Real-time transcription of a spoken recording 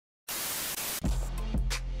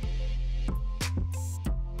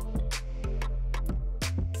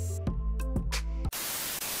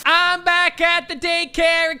back at the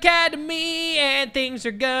Daycare Academy, and things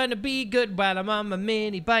are gonna be good while I'm on my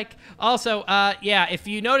mini bike. Also, yeah, if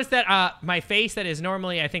you notice that my face that is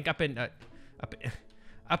normally, I think, up in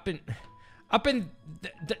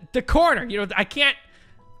the corner, you know, I can't,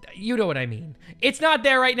 you know what I mean. It's not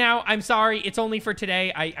there right now. I'm sorry. It's only for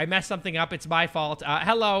today. I messed something up. It's my fault.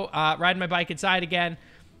 Hello, riding my bike inside again.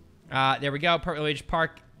 There we go. We just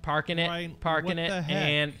parking it, Ryan, parking it,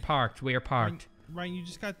 and parked. We are parked. Ryan, you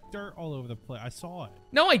just got dirt all over the place. I saw it.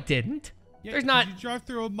 No, I didn't. Yeah, There's not. Did you drive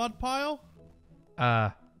through a mud pile?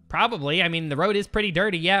 Probably. I mean, the road is pretty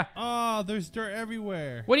dirty, yeah. Oh, there's dirt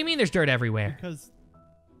everywhere. What do you mean there's dirt everywhere?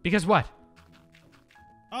 Because what?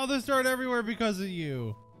 Oh, there's dirt everywhere because of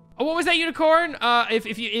you. Oh, what was that, Unicorn?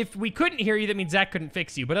 If we couldn't hear you, that means Zach couldn't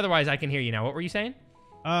fix you. But otherwise, I can hear you now. What were you saying?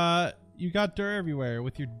 You got dirt everywhere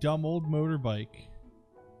with your dumb old motorbike.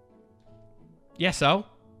 Yeah, so?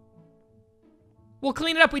 We'll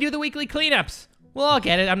clean it up. We do the weekly cleanups. We'll all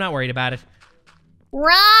get it. I'm not worried about it.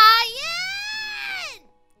 Ryan!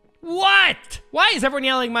 What? Why is everyone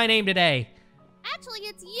yelling my name today? Actually,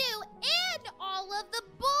 it's you and all of the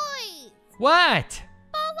boys. What?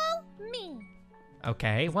 Follow me.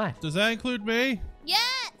 Okay, what? Does that include me?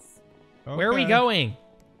 Yes. Okay. Where are we going?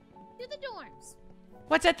 To the dorms.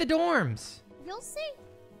 What's at the dorms? You'll see.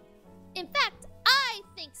 In fact, I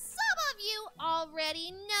think some of you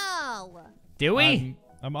already know. Do we?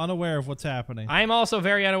 I'm unaware of what's happening. I'm also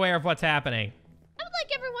very unaware of what's happening. I would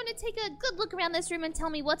like everyone to take a good look around this room and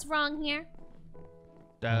tell me what's wrong here.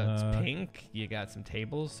 It's pink. You got some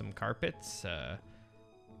tables, some carpets.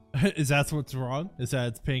 Is that what's wrong? Is that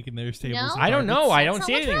it's pink and there's tables? No. And I don't know. carpets? I don't That's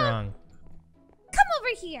see not anything what's wrong. Come over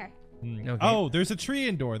here. Okay. Oh, there's a tree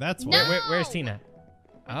indoor. That's why. No. Where's Tina?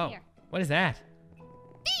 Right Oh, here. what is that?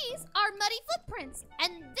 These are muddy footprints,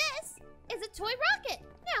 and this is a toy rocket.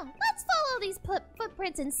 Now, let's follow these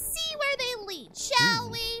footprints and see where they lead, shall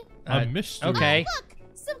we? A mystery. Okay. Oh, look,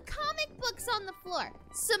 some comic books on the floor.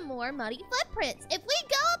 Some more muddy footprints. If we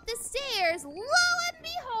go up the stairs, lo and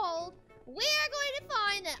behold, we are going to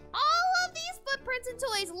find that all of these footprints and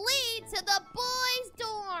toys lead to the boys'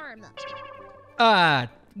 dorm.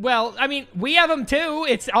 Well, I mean, we have them too.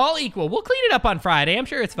 It's all equal. We'll clean it up on Friday. I'm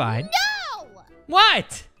sure it's fine. No!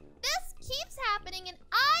 What? This keeps happening, and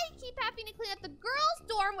I keep having to clean up the girls'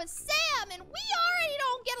 dorm with Sam, and we already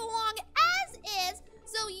don't get along as is,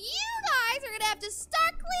 so you guys are going to have to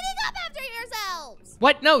start cleaning up after yourselves.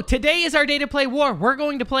 What? No, today is our day to play war. We're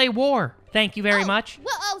going to play war. Thank you very much.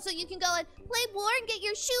 Well, so you can go and play war and get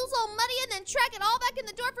your shoes all muddy and then track it all back in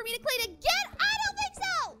the door for me to clean again? I don't think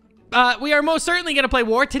so. We are most certainly going to play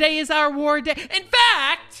war. Today is our war day. In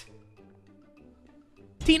fact,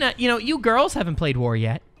 Tina, you know, you girls haven't played war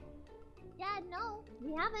yet. Yeah, no,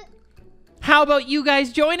 we haven't. How about you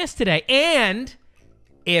guys join us today? And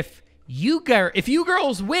if you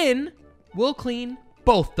girls win, we'll clean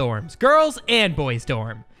both dorms, girls and boys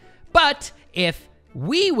dorm. But if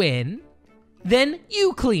we win, then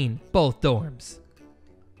you clean both dorms.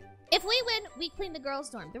 If we win, we clean the girls'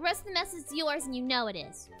 dorm. The rest of the mess is yours, and you know it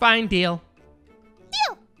is. Fine, deal.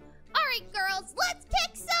 Deal. All right, girls, let's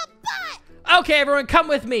kick some butt. Okay, everyone, come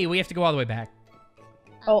with me. We have to go all the way back.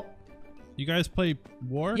 Oh. You guys play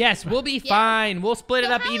war? Yes, we'll be Yeah. fine. We'll split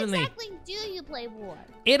it up How evenly. exactly do you play war?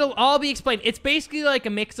 It'll all be explained. It's basically like a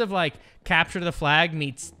mix of like capture the flag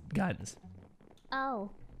meets guns.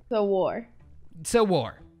 Oh. The war. So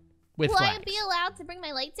war with Will flags. I be allowed to bring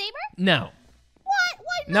my lightsaber? No. What?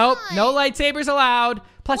 Why Nope. not? No lightsabers allowed.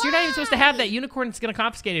 Plus, you're not even supposed to have Why? that. Unicorn's gonna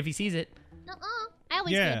confiscate it if he sees it. Nuh-uh. I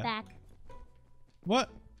always Yeah. get it back. What?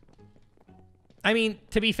 I mean,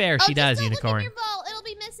 to be fair, she does, just don't Unicorn. Look at your vault. It'll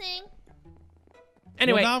be missing.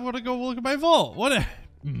 Anyway, Well, now I'm gonna go look at my vault. What?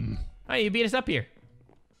 oh, you beat us up here.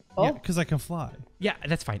 Oh. Yeah, because I can fly. Yeah,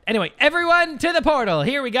 that's fine. Anyway, everyone to the portal.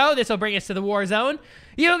 Here we go. This will bring us to the war zone.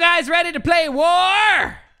 You guys ready to play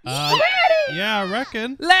war? Yeah, I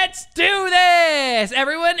reckon. Let's do this!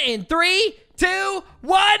 Everyone in 3, 2,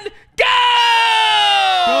 1, go!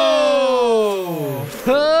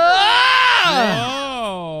 Ah!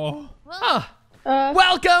 Oh. Ah.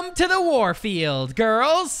 Welcome to the war field,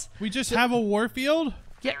 girls. We just have a war field?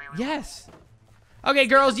 Yeah, yes. Okay,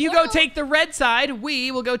 girls, you go take the red side. We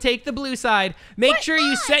will go take the blue side. Make sure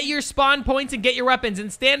you set your spawn points and get your weapons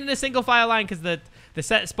and stand in a single file line because the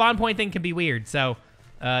set spawn point thing can be weird. So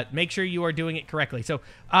make sure you are doing it correctly. So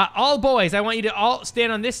all boys, I want you to all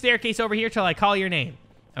stand on this staircase over here till I call your name.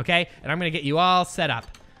 Okay? And I'm going to get you all set up.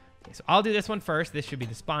 Okay, so I'll do this one first. This should be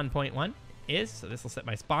the spawn point one. So this will set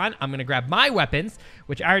my spawn. I'm going to grab my weapons,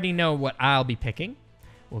 which I already know what I'll be picking.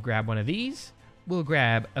 We'll grab one of these. We'll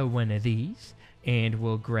grab one of these. And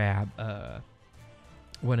we'll grab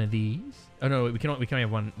one of these. Oh no, wait, we can only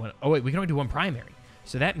have one. Oh wait, we can only do one primary.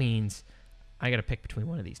 So that means I gotta pick between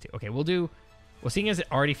one of these two. Okay, we'll do. Well, seeing as it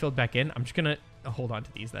already filled back in, I'm just gonna hold on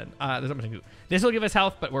to these then. There's not much I can do. This will give us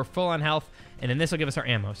health, but we're full on health, and then this will give us our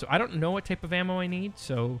ammo. So I don't know what type of ammo I need,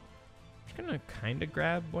 so I'm just gonna kind of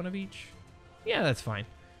grab one of each. Yeah, that's fine.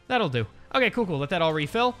 That'll do. Okay, cool. Let that all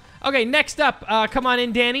refill. Okay, next up, come on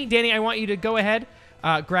in, Danny. Danny, I want you to go ahead,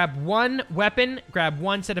 grab one weapon, grab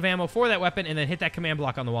one set of ammo for that weapon, and then hit that command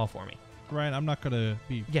block on the wall for me. Ryan, I'm not gonna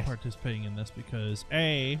be participating in this because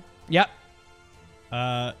Yep.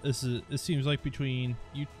 This seems like between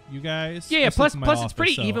you guys. Yeah. Plus it's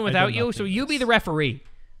pretty even without you, so you be the referee.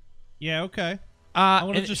 Yeah. Okay. I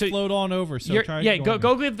want to just float on over. So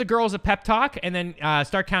go give the girls a pep talk, and then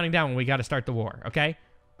start counting down when we got to start the war. Okay.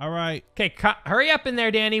 All right. Okay, hurry up in there,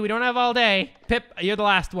 Danny. We don't have all day. Pip, you're the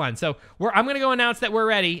last one. So I'm going to go announce that we're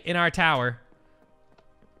ready in our tower.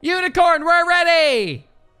 Unicorn, we're ready.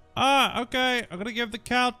 Okay. I'm going to give the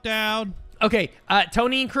countdown. Okay,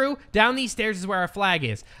 Tony and crew, down these stairs is where our flag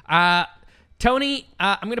is. Tony,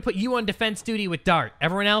 I'm going to put you on defense duty with Dart.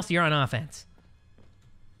 Everyone else, you're on offense.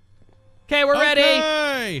 Okay, we're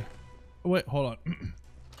ready. Wait, hold on.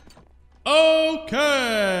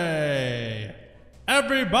 Okay.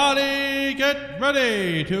 Everybody get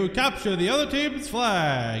ready to capture the other team's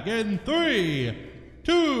flag in 3,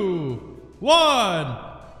 2, 1.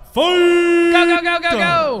 Fight!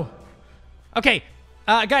 Go! Okay,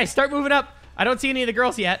 guys, start moving up. I don't see any of the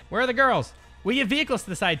girls yet. Where are the girls? We have vehicles to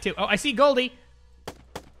the side, too. Oh, I see Goldie.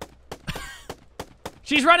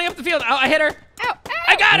 She's running up the field. Oh, I hit her. Ow, ow.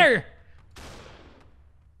 I got her.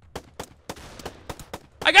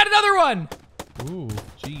 I got another one. Ooh,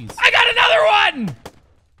 jeez. I got another one.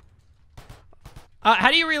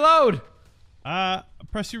 How do you reload?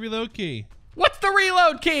 Press your reload key. What's the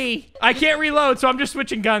reload key? I can't reload, so I'm just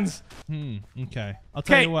switching guns. Okay. I'll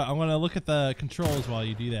tell you what. I'm going to look at the controls while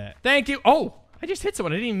you do that. Thank you. Oh, I just hit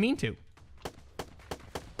someone. I didn't even mean to.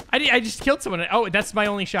 I just killed someone. Oh, that's my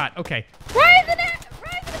only shot. Okay. Rise in the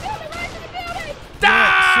building!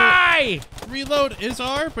 Die! Yeah, so reload is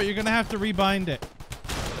R, but you're going to have to rebind it.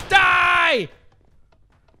 Die!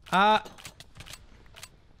 I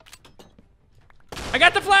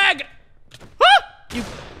got the flag! Ah! You...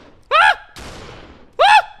 Ah!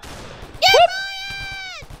 Ah! Get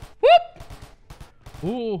Whoop!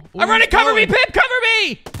 Ooh, I'm running! Cover me, Pip! Cover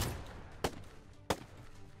me!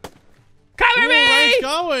 Cover me! Ryan's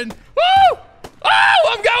going! Woo!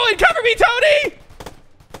 Oh, I'm going! Cover me, Tony!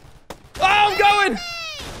 Oh, I'm going!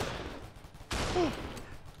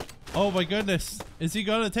 Oh my goodness. Is he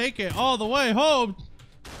gonna take it all the way home?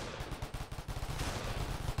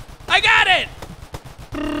 I got it!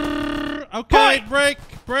 Okay, Point. break.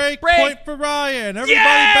 Point for Ryan. Everybody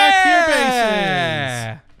back to your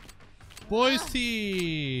bases. Boys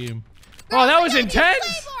team. Oh, that was Way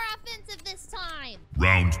intense! more offensive this time.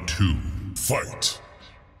 Round 2. Fight.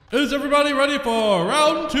 Is everybody ready for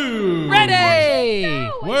round 2? Ready!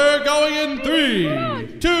 We're going in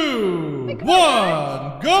 3, 2,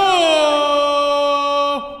 1, go!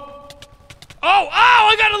 Oh,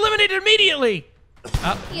 I got eliminated immediately!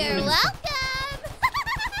 You're welcome.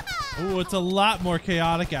 Ooh, it's a lot more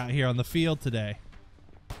chaotic out here on the field today.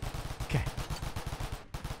 Okay.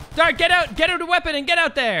 Dart, get out a weapon and get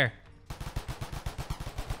out there!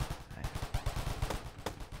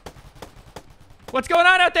 What's going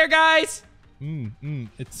on out there, guys?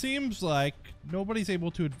 It seems like nobody's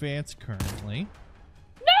able to advance currently.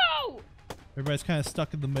 No! Everybody's kind of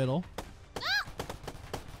stuck in the middle.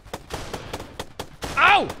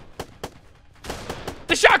 Ow!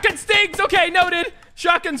 The shotgun stings! Okay, noted.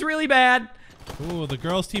 Shotgun's really bad. Ooh, the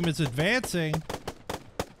girls' team is advancing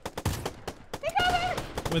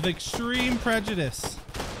with extreme prejudice.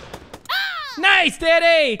 Nice,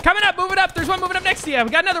 Daddy! Coming up, moving up. There's one moving up next to you. We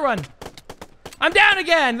got another one. I'm down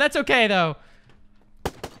again. That's okay, though.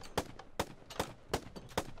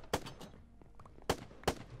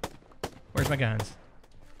 Where's my guns?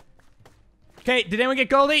 Okay, did anyone get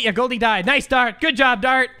Goldie? Yeah, Goldie died. Nice, Dart. Good job,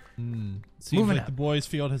 Dart. Seems Moving like up. the boys'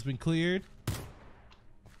 field has been cleared.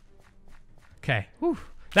 Okay. Whew.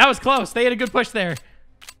 That was close. They had a good push there.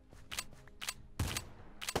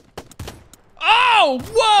 Oh,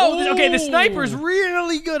 whoa! Ooh. Okay, the sniper's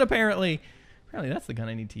really good, apparently. Apparently, that's the gun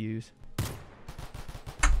I need to use.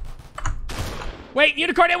 Wait,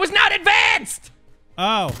 Unicorn, it was not advanced!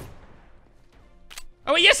 Oh.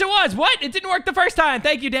 Oh, wait, yes, it was. What? It didn't work the first time.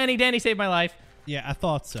 Thank you, Danny. Danny saved my life. Yeah, I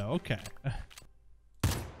thought so. Okay.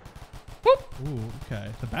 Whoop. Ooh, okay.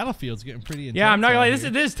 The battlefield's getting pretty intense. Yeah, I'm not gonna out lie. here.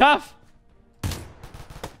 This is tough.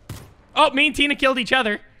 Oh, me and Tina killed each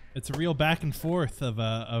other. It's a real back and forth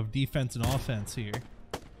of defense and offense here.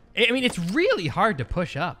 I mean, it's really hard to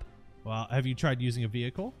push up. Well, have you tried using a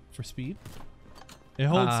vehicle for speed? It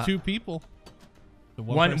holds 2 people. So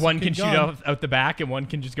one can shoot gun. out the back and one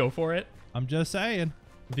can just go for it. I'm just saying.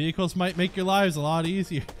 Vehicles might make your lives a lot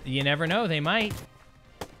easier. You never know. They might.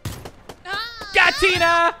 Ah! Got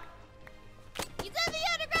Tina! He's in the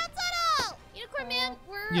underground tunnel! Unicorn Man,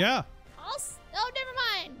 we're Yeah. all oh,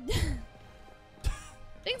 never mind.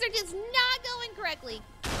 Things are just not going correctly.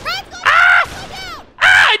 Ryan's going down!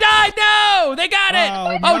 Ah, I died! No! They got it!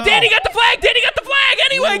 Oh, Oh, no. Danny got the flag! Danny got the flag!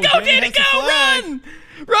 Anyway, Ooh, go, Danny Danny, has the go! flag. Run!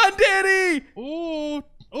 Run, Danny! Ooh.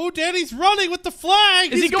 Oh, Danny's running with the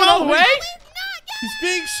flag. Is he going all the way? He's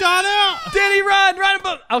being shot out. Danny, run!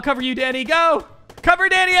 Run! I'll cover you, Danny. Go! Cover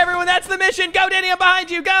Danny, everyone. That's the mission. Go, Danny. I'm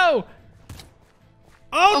behind you. Go!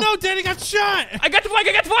 Oh, no, Danny got shot. I got the flag!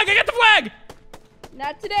 I got the flag! I got the flag!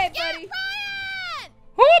 Not today, buddy. Ryan!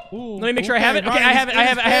 Whoop! Ooh, Let me make sure I have it. Okay, Ryan's I have it. I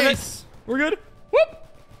have it. I have it. base. We're good. Whoop!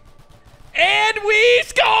 And we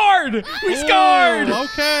scored! We Ooh, scored!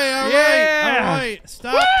 Okay, all right. Yeah. All right.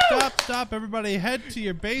 Stop, Woo. stop. Everybody head to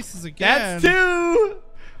your bases again. That's 2!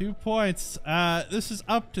 2 points. This is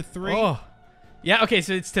up to 3. Oh. Yeah, okay,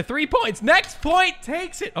 so it's to 3 points. Next point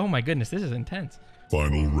takes it. Oh my goodness, this is intense.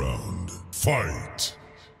 Final round. Fight.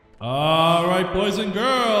 All right, boys and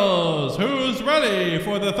girls. Who's ready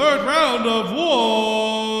for the 3rd round of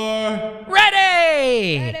war?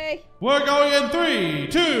 Ready! Ready? We're going in 3,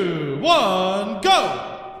 2, 1, go!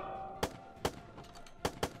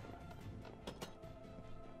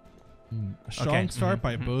 A strong Okay, start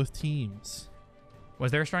by both teams.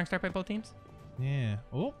 Was there a strong start by both teams? Yeah.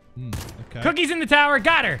 Oh. Okay. Cookie's in the tower.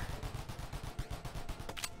 Got her.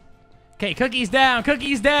 Okay, Cookie's down.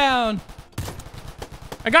 Cookie's down.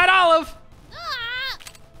 I got Olive. Ah!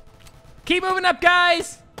 Keep moving up,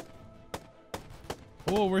 guys.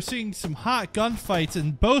 Oh, we're seeing some hot gunfights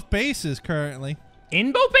in both bases currently.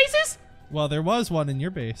 In both bases? Well, there was one in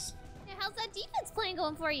your base. Hey, how's that defense plan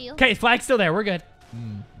going for you? Okay, flag's still there. We're good.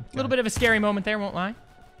 A little bit of a scary moment there, won't lie.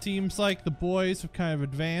 Seems like the boys have kind of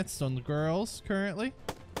advanced on the girls currently.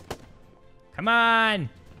 Come on.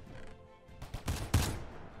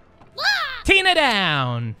 Ah! Tina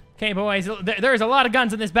down. Okay, boys. There's a lot of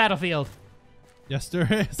guns in this battlefield. Yes, there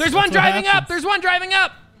is. There's one That's what driving up. happens. There's one driving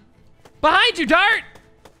up. Behind you, Dart.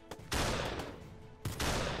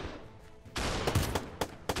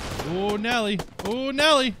 Oh, Nelly. Oh,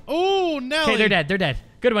 Nelly. Oh, Nelly. Okay, they're dead. They're dead.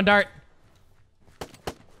 Good one, Dart.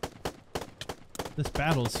 This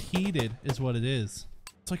battle's heated is what it is.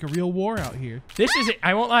 It's like a real war out here. This is,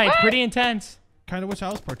 I won't lie, it's pretty intense. Kind of wish I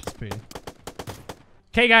was participating.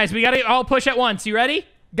 Okay, guys, we gotta all push at once. You ready?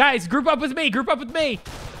 Guys, group up with me. Group up with me.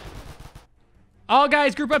 All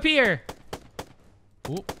guys, group up here.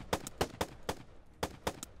 Oh,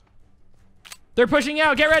 They're pushing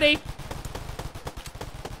out. Get ready.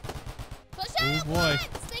 Push Oh, out boy. once.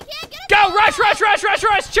 They can't get us Go. all. Rush, rush, rush, rush,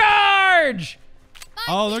 rush. Charge.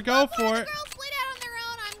 Oh, they're going Before for the it. girls split out on their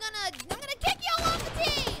own, I'm gonna kick you all off the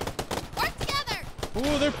team. Work together.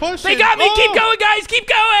 Oh, they're pushing. They got me. Oh. Keep going, guys. Keep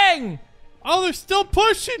going. Oh, they're still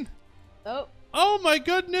pushing. Oh. Oh, my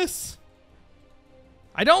goodness.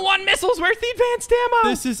 I don't want missiles. Where's the advanced ammo?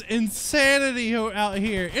 This is insanity out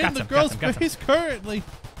here in Got the some, girls' got some. base currently.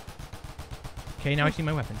 Okay, now I see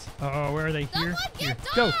my weapons. Oh, where are they? Here. Someone Here. get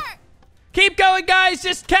Go. Dart. Keep going, guys.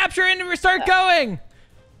 Just capture it and start going.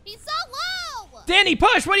 He's so low. Danny,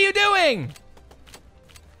 push. What are you doing?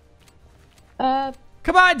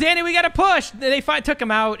 Come on, Danny. We got to push. They took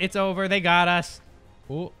him out. It's over. They got us.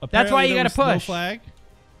 Oh, That's why apparently you there gotta was no push. flag.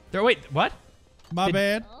 Wait, what? My Did-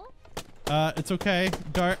 bad. Oh. It's okay.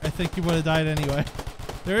 Dart, I think you would have died anyway.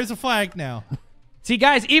 There is a flag now. See,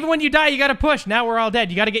 guys, even when you die, you got to push. Now we're all dead.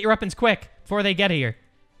 You got to get your weapons quick before they get here.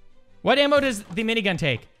 What ammo does the minigun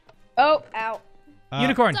take? Oh, ow.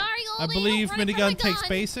 Unicorn. Sorry, I Oldie, believe running from minigun the takes gun.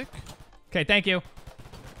 basic. Okay, thank you.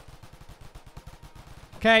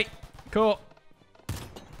 Okay, cool.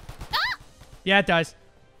 Ah! Yeah, it does.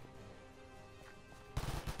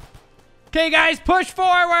 Okay, guys, push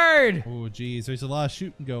forward. Oh, geez. There's a lot of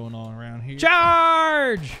shooting going on around here.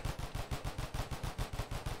 Charge.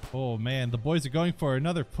 Oh, man. The boys are going for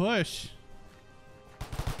another push.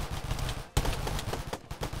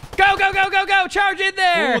 Go, go, go, go, go. Charge in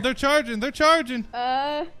there. Oh, they're charging. They're charging.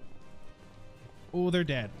 Where Oh, they're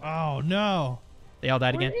dead. Oh, no. They all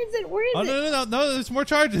died is again. it? Where is Oh, it? no. There's more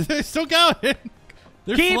charges. They're still going.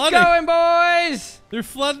 They're Keep flooding. going, boys. They're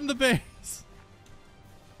flooding the base.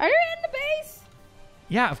 Are you in the base?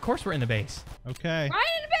 Yeah, of course we're in the base. Okay. Ryan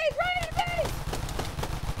in the base! Ryan in the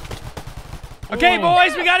base! Okay, Oh.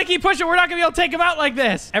 boys, we got to keep pushing. We're not going to be able to take them out like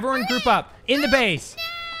this. Everyone group up in the base.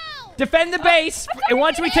 No. Defend the base, and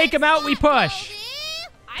once we take them out, we push. Oldie.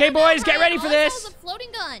 Okay, boys, get ready for All I saw this. was a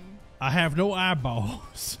floating gun. I have no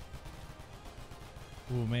eyeballs.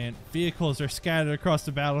 Oh man, vehicles are scattered across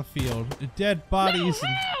the battlefield. Dead bodies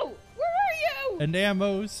No! Where are you? and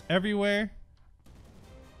ammos everywhere.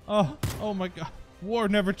 Oh my god. War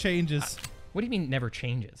never changes. What do you mean never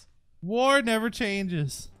changes? War never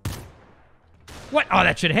changes. What? Oh,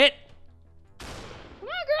 that should hit. Come on,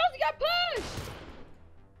 girls, you got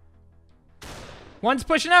pushed. One's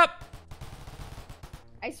pushing up.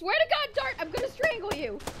 I swear to God, Dart, I'm gonna strangle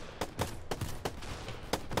you.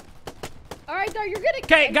 All right, Dart, you're gonna.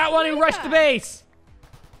 Okay, got one who rushed the base.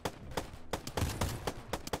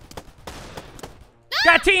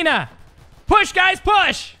 Got Tina. Push, guys,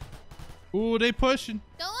 push. Ooh, they pushing.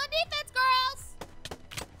 Go on defense, girls.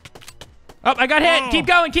 Oh, I got hit. Oh. Keep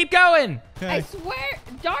going, keep going. I Okay. swear,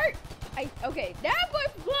 Dart. Okay, now I'm going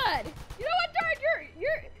for blood. You know what, Dart?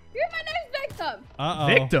 You're my next victim. Uh-oh.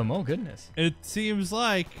 Victim, oh goodness. It seems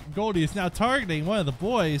like Goldie is now targeting one of the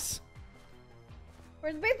boys.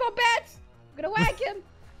 Where's the baseball bats? I'm gonna whack him.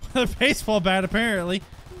 A baseball bat, apparently.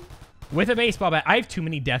 With a baseball bat. I have too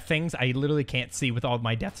many death things. I literally can't see with all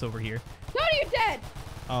my deaths over here. Tony, you're dead.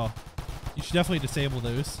 Oh. You should definitely disable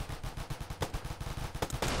those.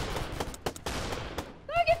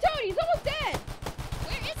 Look at Tony. He's almost dead.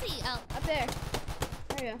 Where is he? Oh, Up there.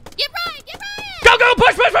 There you go. get Ryan, get Ryan. Go, go,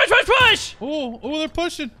 push, push, push, push, push. Oh, they're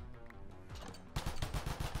pushing.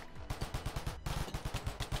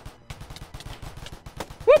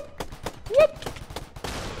 Whoop, whoop.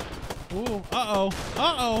 Ooh,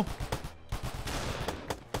 uh-oh.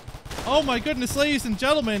 Oh my goodness, ladies and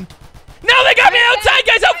gentlemen. No, they got me outside,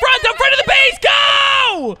 guys, out front of the base.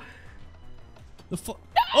 Go!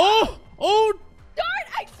 Oh, Dart,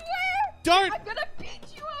 I swear. Dart. I'm gonna beat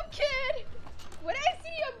you up, kid. When I see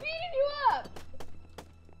you, I'm beating you up.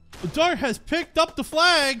 Dart has picked up the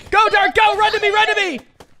flag. Go, Dart, go, run to me, run to me.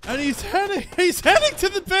 And he's heading to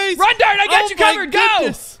the base. Run, Dart, I got you my covered, go.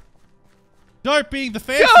 goodness. Dart being the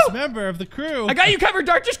fastest Go. member of the crew. I got you covered,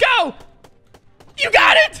 Dart, just go. You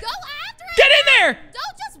got it. Go after him. Get in there.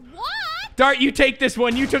 Don't just watch. Dart, you take this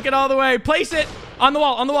one. You took it all the way. Place it on the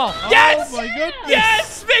wall, on the wall. Yes. Oh my goodness.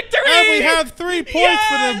 Yes, victory. And we have 3 points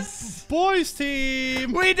Yes! for the boys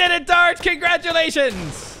team. We did it, Dart.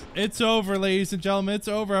 Congratulations. It's over, ladies and gentlemen. It's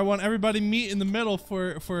over. I want everybody to meet in the middle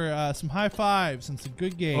for some high fives and some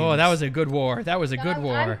good games. Oh, that was a good war. That was a good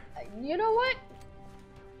war. You know what?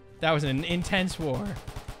 That was an intense war.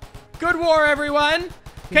 Good war, everyone.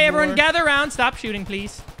 Okay, everyone, war. gather around. Stop shooting,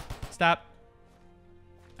 please. Stop.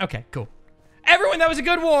 Okay, cool. Everyone, that was a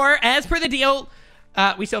good war. As per the deal,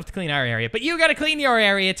 we still have to clean our area, but you got to clean your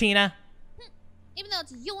area, Tina. Even though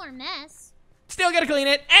it's your mess. Still got to clean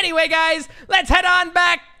it. Anyway, guys, let's head on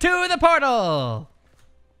back to the portal.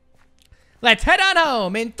 Let's head on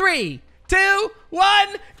home in 3, 2, 1,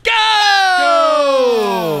 go!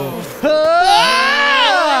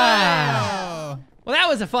 Ah! Well, that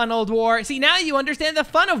was a fun old war. See, now you understand the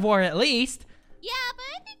fun of war, at least. Yeah, but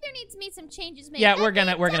I think there needs to be some changes made. Yeah, That we're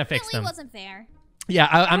gonna game fix them. definitely wasn't fair. Yeah,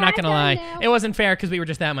 I'm not gonna lie. know. It wasn't fair because we were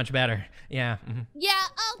just that much better. Yeah. Mhm. Yeah,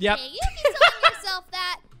 okay. Yep. You keep telling yourself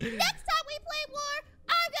that. Next time we play war,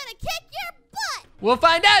 I'm gonna kick your butt. We'll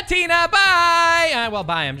find out, Tina. Bye. Well,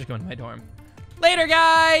 bye. I'm just going to my dorm. Later,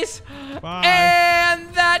 guys. Bye.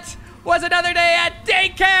 And that was another day at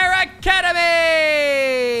Daycare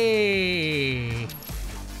Academy.